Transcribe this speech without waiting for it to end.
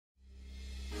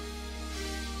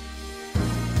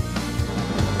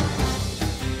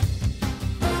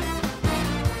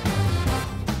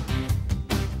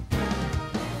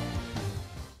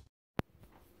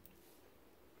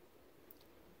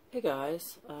Hey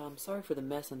guys, sorry for the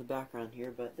mess in the background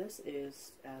here, but this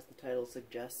is, as the title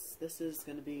suggests, this is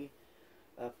going to be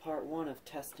part one of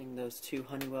testing those two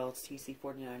Honeywell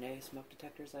TC49A smoke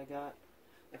detectors I got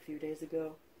a few days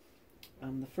ago.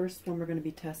 The first one we're going to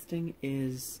be testing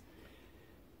is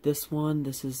this one.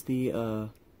 This is the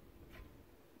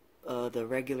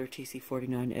regular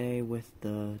TC49A with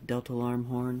the DeltaLarm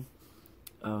horn.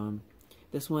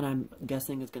 This one I'm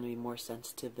guessing is going to be more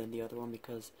sensitive than the other one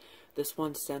because this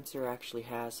one's sensor actually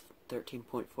has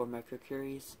 13.4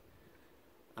 microcuries.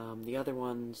 The other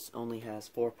one's only has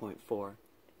 4.4.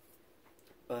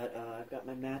 But I've got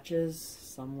my matches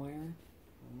somewhere.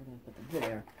 Where did I put them?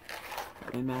 There.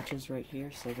 Got my matches right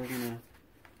here, so we're going to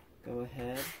go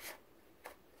ahead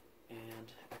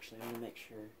and actually I'm going to make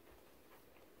sure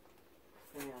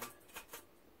the fan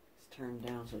is turned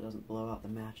down so it doesn't blow out the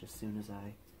match as soon as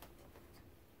I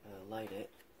light it.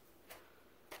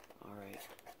 Alright.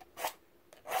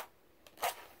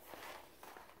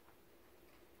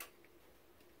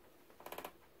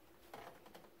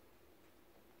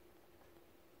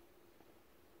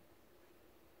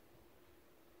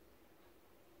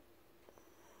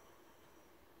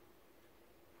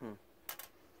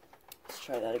 Let's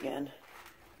try that again.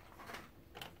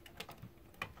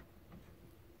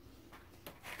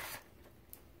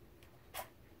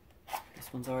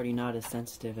 This one's already not as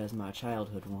sensitive as my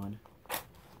childhood one.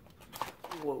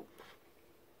 Whoa.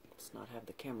 Let's not have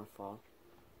the camera fall.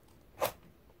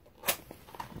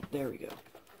 There we go.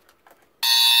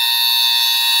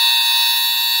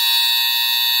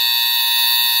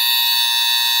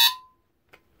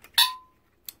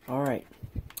 Alright.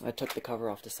 I took the cover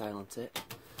off to silence it.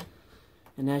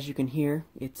 And as you can hear,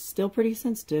 it's still pretty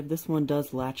sensitive. This one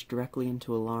does latch directly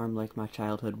into alarm like my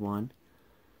childhood one.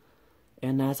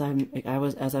 And as I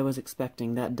was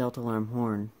expecting, that DeltaLarm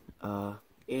horn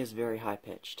is very high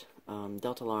pitched.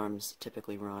 DeltaLarms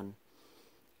typically run,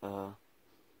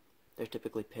 they're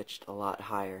typically pitched a lot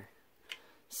higher.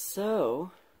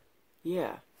 So,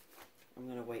 yeah, I'm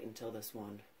gonna wait until this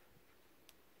one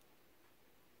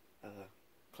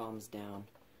calms down.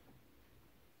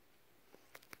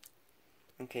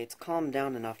 Okay, it's calmed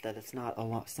down enough that it's not a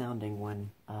lot sounding when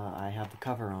I have the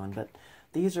cover on, but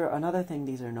these are another thing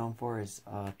these are known for is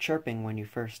chirping when you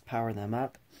first power them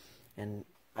up. And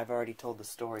I've already told the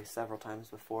story several times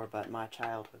before, but my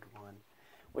childhood one,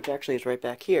 which actually is right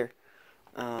back here,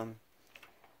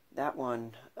 that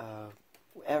one,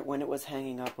 when it was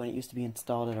hanging up, when it used to be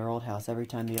installed at our old house, every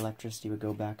time the electricity would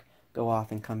go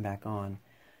off and come back on,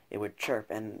 it would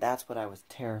chirp, and that's what I was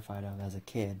terrified of as a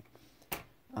kid.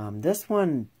 This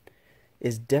one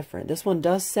is different. This one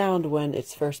does sound when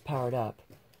it's first powered up.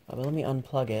 But let me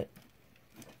unplug it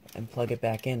and plug it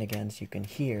back in again so you can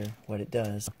hear what it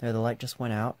does. There, the light just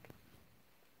went out.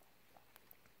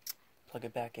 Plug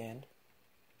it back in.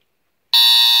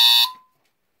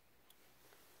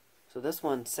 So this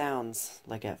one sounds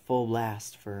like at full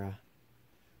blast for a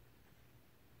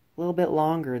little bit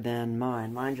longer than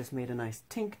mine. Mine just made a nice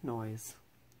tink noise,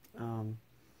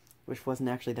 which wasn't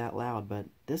actually that loud, but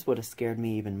this would have scared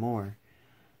me even more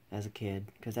as a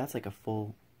kid, because that's like a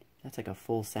full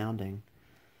sounding.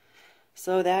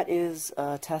 So that is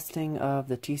testing of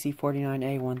the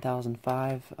TC49A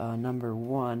 1005 number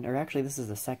 1, or actually this is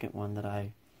the second one that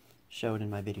I showed in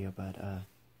my video, but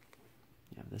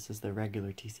yeah, this is the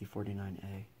regular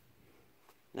TC49A.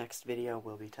 Next video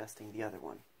we'll be testing the other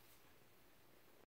one.